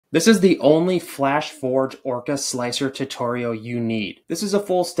This is the only Flashforge Orca Slicer tutorial you need. This is a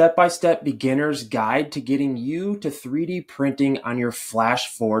full step-by-step beginner's guide to getting you to 3D printing on your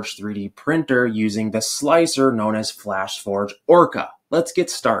Flashforge 3D printer using the slicer known as Flashforge Orca. Let's get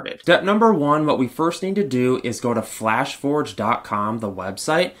started. Step number one, what we first need to do is go to flashforge.com, the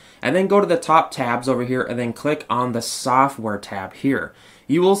website, and then go to the top tabs over here and then click on the software tab here.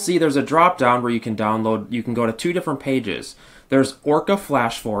 You will see there's a drop down where you can download, you can go to two different pages. There's Orca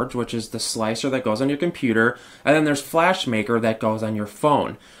Flashforge, which is the slicer that goes on your computer, and then there's FlashMaker that goes on your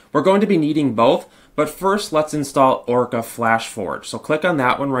phone. We're going to be needing both, but first let's install Orca Flashforge. So click on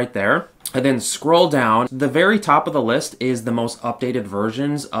that one right there, and then scroll down. The very top of the list is the most updated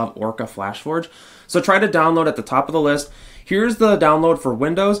versions of Orca Flashforge. So try to download at the top of the list. Here's the download for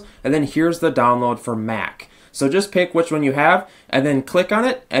Windows, and then here's the download for Mac. So just pick which one you have and then click on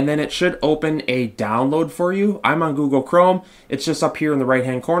it, and then it should open a download for you. I'm on Google Chrome. It's just up here in the right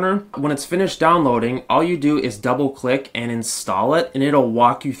hand corner. When it's finished downloading, all you do is double click and install it, and it'll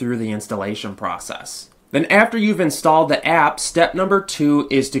walk you through the installation process. Then after you've installed the app, step number 2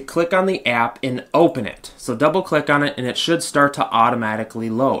 is to click on the app and open it. So double click on it and it should start to automatically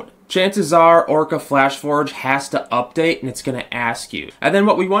load. Chances are Orca Flashforge has to update and it's going to ask you. And then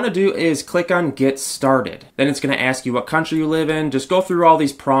what we want to do is click on Get Started. Then it's going to ask you what country you live in. Just go through all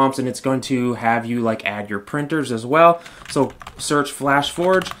these prompts and it's going to have you like add your printers as well. So search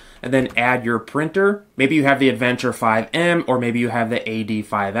Flashforge and then add your printer. Maybe you have the Adventure 5M or maybe you have the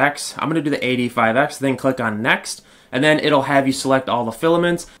AD5X. I'm going to do the AD5X, then click on Next. And then it'll have you select all the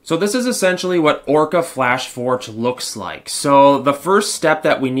filaments. So this is essentially what Orca Flashforge looks like. So the first step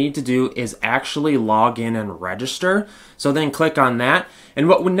that we need to do is actually log in and register. So then click on that. And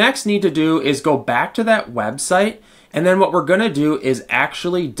what we next need to do is go back to that website. And then what we're gonna do is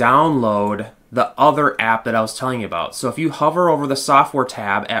actually download the other app that I was telling you about. So if you hover over the software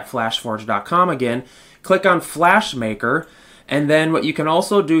tab at flashforge.com again, click on FlashMaker. And then what you can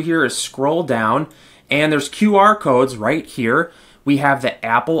also do here is scroll down. And there's QR codes right here. We have the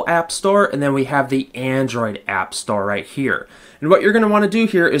Apple App Store, and then we have the Android App Store right here. And what you're gonna wanna do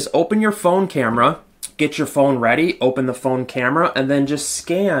here is open your phone camera, get your phone ready, open the phone camera, and then just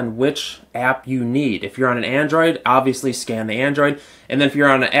scan which app you need. If you're on an Android, obviously scan the Android. And then if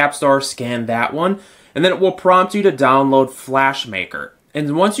you're on an App Store, scan that one. And then it will prompt you to download FlashMaker.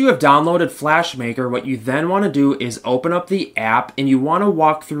 And once you have downloaded FlashMaker, what you then want to do is open up the app and you want to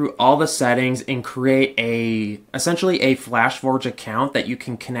walk through all the settings and create essentially a Flashforge account that you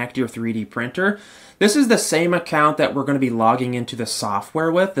can connect your 3D printer. This is the same account that we're going to be logging into the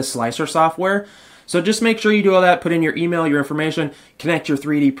software with, the slicer software. So just make sure you do all that, put in your email, your information, connect your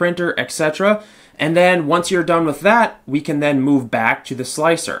 3D printer, etc. And then once you're done with that, we can then move back to the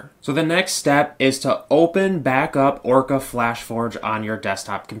slicer. So the next step is to open back up Orca Flashforge on your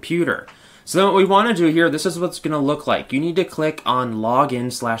desktop computer. So then what we want to do here, this is what's going to look like. You need to click on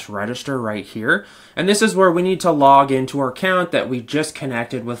login/register right here. And this is where we need to log into our account that we just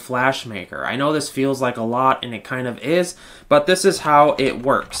connected with FlashMaker. I know this feels like a lot and it kind of is, but this is how it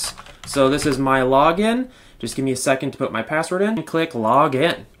works. So this is my login. Just give me a second to put my password in and click log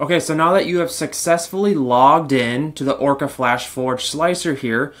in. Okay, so now that you have successfully logged in to the Orca Flashforge Slicer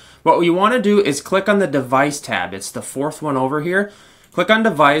here, what we want to do is click on the device tab. It's the fourth one over here. Click on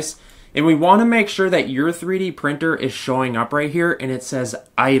device, and we want to make sure that your 3D printer is showing up right here and it says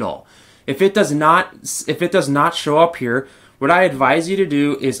idle. If it does not show up here, what I advise you to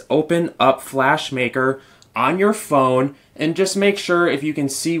do is open up FlashMaker on your phone and just make sure if you can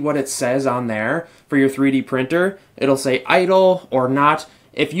see what it says on there for your 3D printer. It'll say idle or not.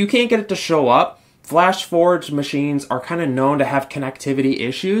 If you can't get it to show up, Flashforge machines are kind of known to have connectivity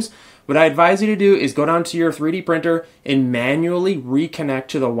issues. What I advise you to do is go down to your 3D printer and manually reconnect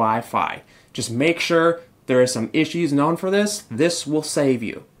to the Wi-Fi. Just make sure there are some issues known for this. This will save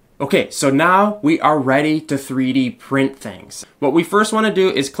you. Okay, so now we are ready to 3D print things. What we first want to do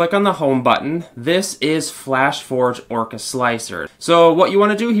is click on the home button. This is Flashforge Orca Slicer. So what you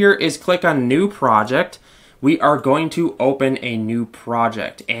want to do here is click on New Project. We are going to open a new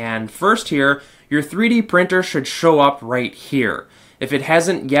project. And first here, your 3D printer should show up right here. If it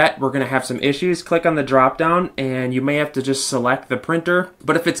hasn't yet, we're going to have some issues. Click on the drop down and you may have to just select the printer.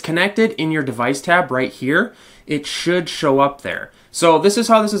 But if it's connected in your device tab right here, it should show up there. So this is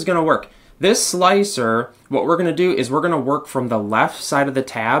how this is going to work. This slicer, what we're going to do is we're going to work from the left side of the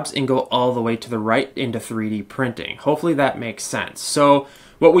tabs and go all the way to the right into 3D printing. Hopefully that makes sense. So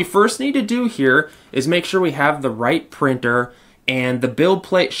what we first need to do here is make sure we have the right printer, and the build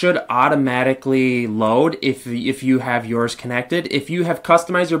plate should automatically load if you have yours connected. If you have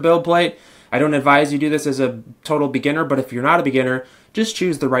customized your build plate, I don't advise you do this as a total beginner, but if you're not a beginner, just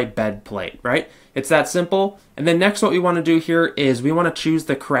choose the right bed plate, right? It's that simple. And then next what we want to do here is we want to choose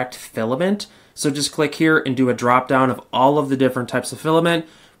the correct filament. So just click here and do a drop down of all of the different types of filament.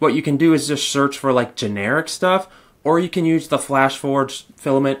 What you can do is just search for like generic stuff, or you can use the Flashforge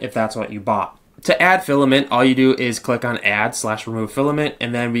filament if that's what you bought. To add filament, all you do is click on add/remove filament,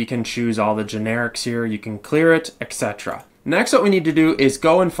 and then we can choose all the generics here. You can clear it, etc. Next, what we need to do is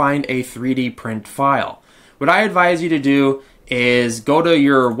go and find a 3D print file. What I advise you to do is go to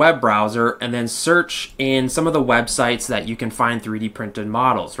your web browser and then search in some of the websites that you can find 3D printed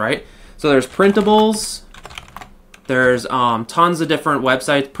models, right? So there's Printables, there's tons of different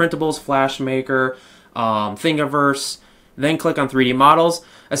websites, Printables, Flashmaker, Thingiverse, then click on 3D models.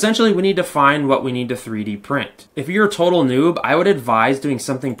 Essentially, we need to find what we need to 3D print. If you're a total noob, I would advise doing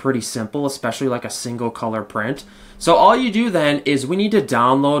something pretty simple, especially like a single color print. So all you do then is we need to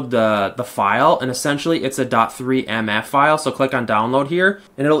download the file, and essentially it's a .3mf file. So click on download here,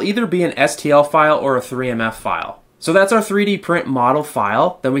 and it'll either be an STL file or a 3mf file. So that's our 3D print model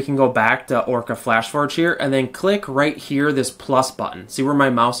file. Then we can go back to Orca Flashforge here and then click right here, this plus button. See where my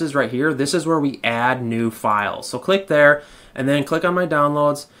mouse is right here? This is where we add new files. So click there and then click on my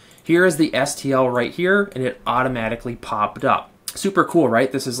downloads. Here is the STL right here, and it automatically popped up. Super cool,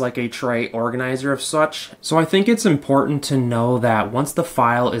 right? This is like a tray organizer of such. So I think it's important to know that once the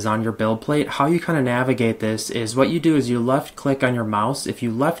file is on your build plate, how you kind of navigate this is what you do is you left click on your mouse. If you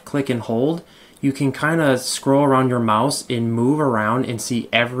left click and hold, you can kind of scroll around your mouse and move around and see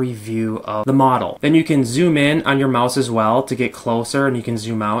every view of the model. Then you can zoom in on your mouse as well to get closer, and you can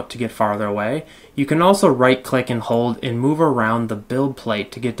zoom out to get farther away. You can also right click and hold and move around the build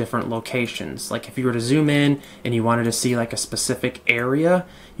plate to get different locations. Like if you were to zoom in and you wanted to see like a specific area,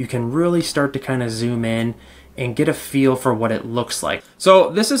 you can really start to kind of zoom in and get a feel for what it looks like.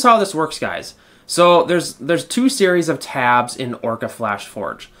 So this is how this works, guys. So there's two series of tabs in Orca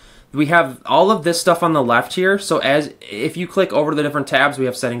Flashforge. We have all of this stuff on the left here. So if you click over the different tabs, we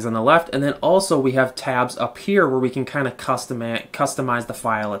have settings on the left, and then also we have tabs up here where we can kind of customize the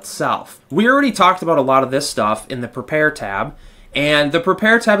file itself. We already talked about a lot of this stuff in the Prepare tab, and the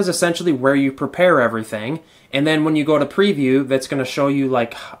Prepare tab is essentially where you prepare everything. And then when you go to Preview, that's going to show you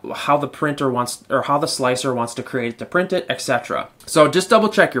like how the printer wants, or how the slicer wants to create it to print it, etc. So just double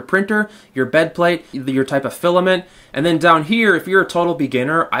check your printer, your bed plate, your type of filament, and then down here, if you're a total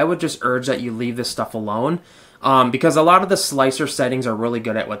beginner, I would just urge that you leave this stuff alone. Because a lot of the slicer settings are really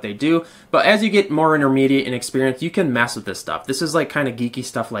good at what they do. But as you get more intermediate in experience, you can mess with this stuff. This is like kind of geeky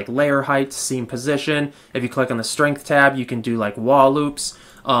stuff like layer height, seam position. If you click on the strength tab, you can do like wall loops.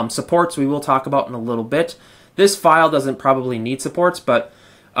 Supports we will talk about in a little bit. This file doesn't probably need supports, but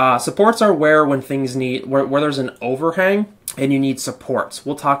supports are where when things need, where there's an overhang and you need supports.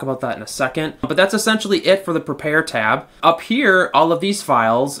 We'll talk about that in a second. But that's essentially it for the Prepare tab. Up here, all of these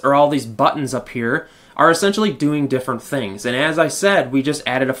files, or all these buttons up here, are essentially doing different things. And as I said, we just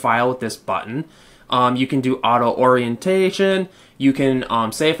added a file with this button. You can do auto orientation. You can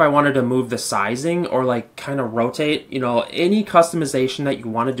say if I wanted to move the sizing or like kind of rotate, you know, any customization that you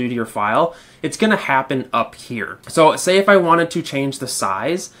want to do to your file, it's going to happen up here. So say if I wanted to change the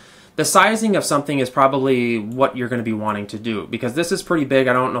sizing of something is probably what you're going to be wanting to do, because this is pretty big.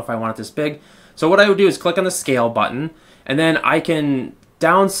 I don't know if I want it this big. So what I would do is click on the scale button, and then I can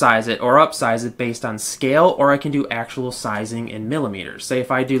downsize it or upsize it based on scale, or I can do actual sizing in millimeters. Say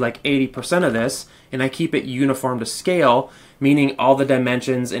if I do like 80% of this and I keep it uniform to scale, meaning all the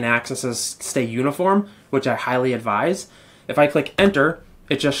dimensions and axes stay uniform, which I highly advise. If I click enter,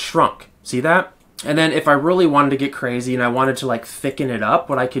 it just shrunk. See that? And then if I really wanted to get crazy and I wanted to like thicken it up,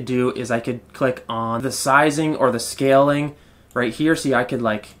 what I could do is I could click on the sizing or the scaling right here. See, I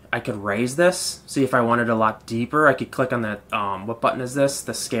could raise this. See, if I wanted a lot deeper, I could click on that, what button is this?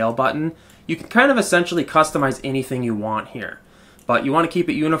 The scale button. You can kind of essentially customize anything you want here, but you want to keep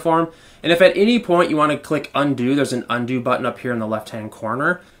it uniform. And if at any point you want to click undo, there's an undo button up here in the left-hand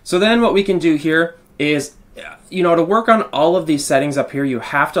corner. So then what we can do here is, you know, to work on all of these settings up here, you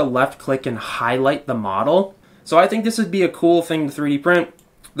have to left click and highlight the model. So I think this would be a cool thing to 3D print.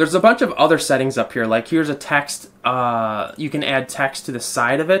 There's a bunch of other settings up here, like here's a text, you can add text to the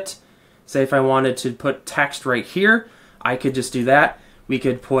side of it. Say if I wanted to put text right here, I could just do that. We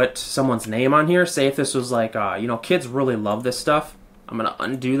could put someone's name on here. Say if this was like, you know, kids really love this stuff. I'm going to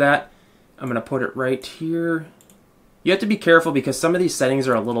undo that. I'm going to put it right here. You have to be careful because some of these settings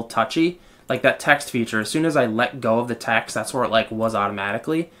are a little touchy. Like that text feature, as soon as I let go of the text, that's where it like was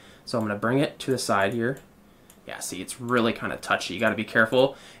automatically. So I'm going to bring it to the side here. Yeah, see, it's really kind of touchy. You got to be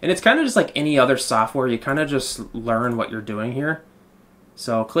careful. And it's kind of just like any other software. You kind of just learn what you're doing here.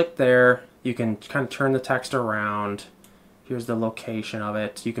 So click there, You can kind of turn the text around. Here's the location of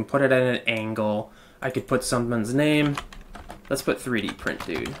it. You can put it at an angle. I could put someone's name. Let's put 3D print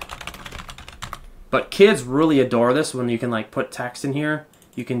dude. But kids really adore this when you can like put text in here.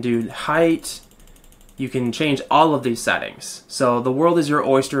 You can do height. You can change all of these settings. So the world is your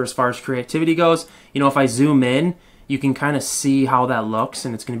oyster as far as creativity goes. You know, if I zoom in, you can kind of see how that looks,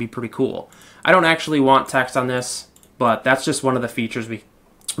 and it's going to be pretty cool. I don't actually want text on this, but that's just one of the features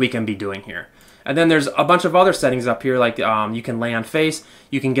we can be doing here. And then there's a bunch of other settings up here, like you can lay on face.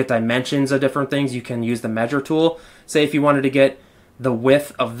 You can get dimensions of different things. You can use the measure tool. Say if you wanted to get the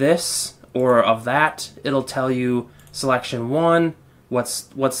width of this or of that, it'll tell you selection 1,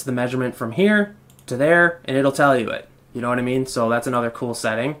 what's the measurement from here to there, and it'll tell you it. You know what I mean? So that's another cool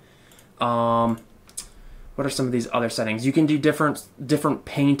setting. What are some of these other settings? You can do different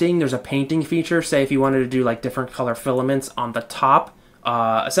painting. There's a painting feature. Say if you wanted to do like different color filaments on the top.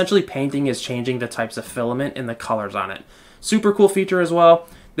 Essentially painting is changing the types of filament and the colors on it. Super cool feature as well.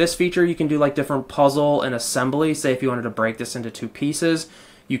 This feature you can do like different puzzle and assembly. Say if you wanted to break this into 2 pieces,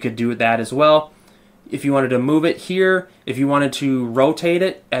 you could do that as well. If you wanted to move it here, if you wanted to rotate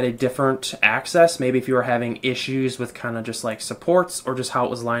it at a different axis, maybe if you were having issues with kind of just like supports or just how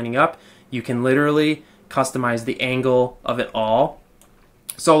it was lining up, you can literally customize the angle of it all.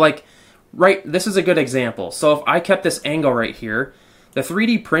 So like, right, this is a good example. So if I kept this angle right here, the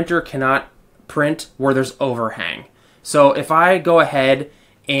 3D printer cannot print where there's overhang. So if I go ahead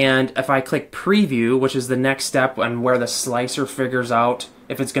and if I click preview, which is the next step on where the slicer figures out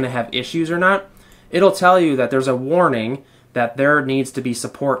if it's going to have issues or not, it'll tell you that there's a warning that there needs to be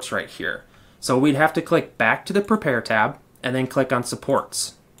supports right here. So we'd have to click back to the Prepare tab and then click on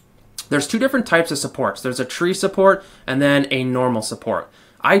Supports. There's 2 different types of supports. There's a tree support and then a normal support.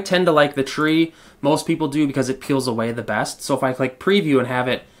 I tend to like the tree. Most people do because it peels away the best. So if I click Preview and have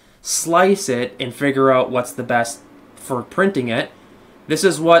it slice it and figure out what's the best for printing it, this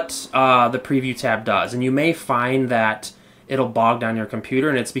is what the Preview tab does. And you may find that it'll bog down your computer,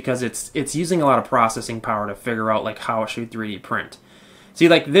 and it's because it's using a lot of processing power to figure out like how it should 3D print. See,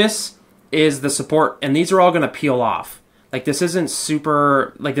 like this is the support, and these are all going to peel off. Like this isn't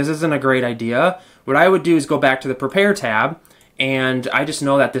this isn't a great idea. What I would do is go back to the Prepare tab, and I just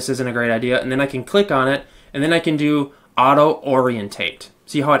know that this isn't a great idea, and then I can click on it, and then I can do Auto Orientate.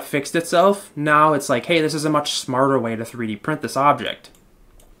 See how it fixed itself? Now it's like, hey, this is a much smarter way to 3D print this object.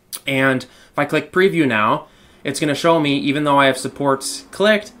 And if I click Preview now, it's going to show me, even though I have supports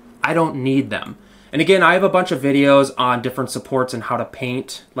clicked, I don't need them. And again, I have a bunch of videos on different supports and how to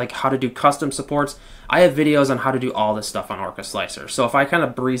paint, like how to do custom supports. I have videos on how to do all this stuff on Orca Slicer. So if I kind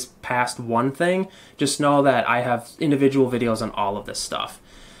of breeze past one thing, just know that I have individual videos on all of this stuff.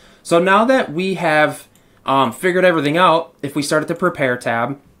 So now that we have figured everything out, if we start at the Prepare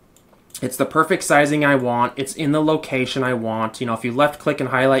tab, it's the perfect sizing I want. It's in the location I want. You know, if you left click and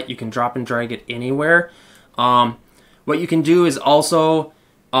highlight, you can drop and drag it anywhere. What you can do is also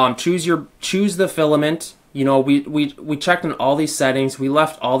choose the filament. You know, we checked in all these settings. We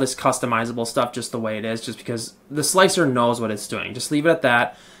left all this customizable stuff just the way it is, just because the slicer knows what it's doing. Just leave it at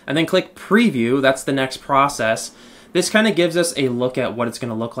that, and then click Preview. That's the next process. This kind of gives us a look at what it's going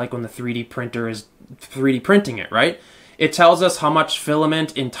to look like when the 3D printer is 3D printing it, right? It tells us how much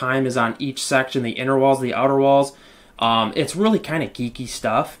filament in time is on each section, the inner walls, the outer walls. It's really kind of geeky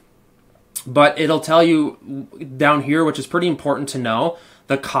stuff. But it'll tell you down here, which is pretty important to know,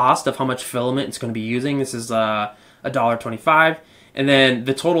 the cost of how much filament it's going to be using. This is $1.25. And then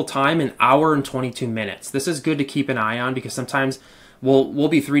the total time, 1 hour and 22 minutes. This is good to keep an eye on because sometimes we'll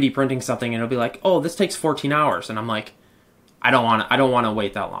be 3D printing something and it'll be like, oh, this takes 14 hours. And I'm like, I don't want to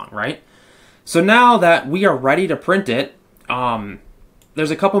wait that long, right? So now that we are ready to print it,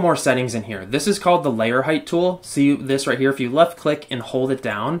 there's a couple more settings in here. This is called the layer height tool. See this right here? If you left click and hold it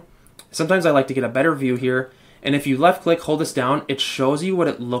down, sometimes I like to get a better view here. And if you left click, hold this down, it shows you what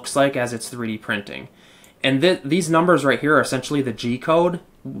it looks like as it's 3D printing. And these numbers right here are essentially the G code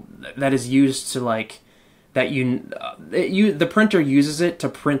that is used to like, the printer uses it to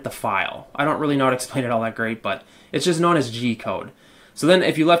print the file. I don't really know how to explain it all that great, but it's just known as G code. So then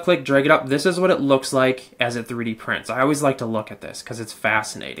if you left click, drag it up, this is what it looks like as it 3D prints. I always like to look at this because it's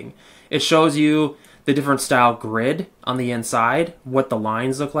fascinating. It shows you the different style grid on the inside, what the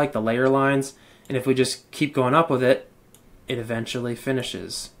lines look like, the layer lines, and if we just keep going up with it, it eventually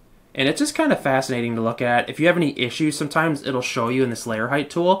finishes. And it's just kind of fascinating to look at. If you have any issues, sometimes it'll show you in this layer height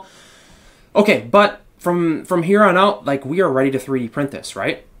tool. Okay, but from here on out, like we are ready to 3D print this,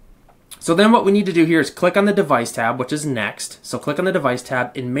 right? So then what we need to do here is click on the device tab, which is next. So click on the device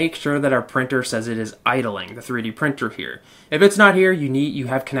tab and make sure that our printer says it is idling, the 3D printer here. If it's not here, you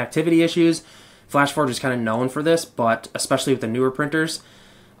have connectivity issues. Flashforge is kind of known for this, but especially with the newer printers.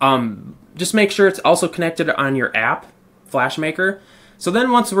 Just make sure it's also connected on your app, FlashMaker. So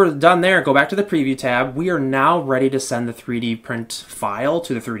then once we're done there, go back to the preview tab. We are now ready to send the 3D print file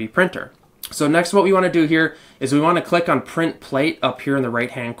to the 3D printer. So next what we want to do here is we want to click on print plate up here in the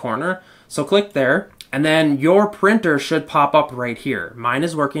right hand corner. So click there, and then your printer should pop up right here. Mine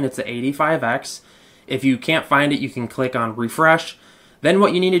is working, it's the 85X. If you can't find it, you can click on refresh. Then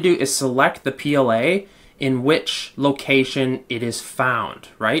what you need to do is select the PLA in which location it is found,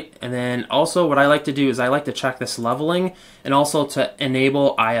 right? And then also what I like to do is I like to check this leveling and also to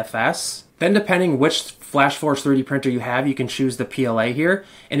enable IFS. Then depending which Flashforge 3D printer you have, you can choose the PLA here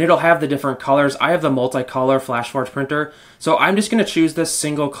and it'll have the different colors. I have the multicolor Flashforge printer. So I'm just gonna choose this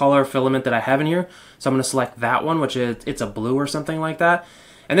single color filament that I have in here. So I'm gonna select that one, which is, it's a blue or something like that.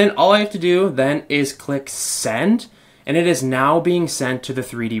 And then all I have to do then is click send, and it is now being sent to the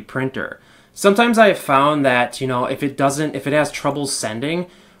 3D printer. Sometimes I have found that, if it has trouble sending,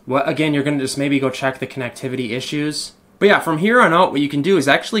 well, again, you're gonna just maybe go check the connectivity issues. But yeah, from here on out, what you can do is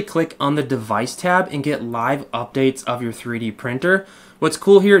actually click on the device tab and get live updates of your 3D printer. What's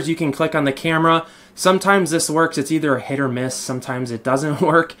cool here is you can click on the camera. Sometimes this works, it's either a hit or miss, sometimes it doesn't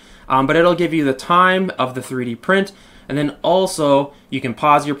work, but it'll give you the time of the 3D print. And then also you can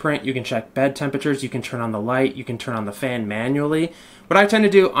pause your print, you can check bed temperatures, you can turn on the light, you can turn on the fan manually. What I tend to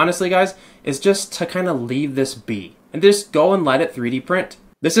do, honestly guys, is just to kind of leave this be and just go and let it 3D print.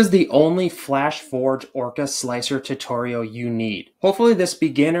 This is the only Flashforge Orca Slicer tutorial you need. Hopefully this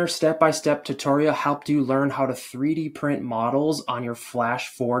beginner step-by-step tutorial helped you learn how to 3D print models on your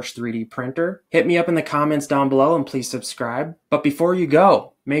Flashforge 3D printer. Hit me up in the comments down below and please subscribe. But before you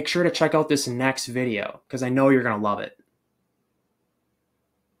go, make sure to check out this next video because I know you're going to love it.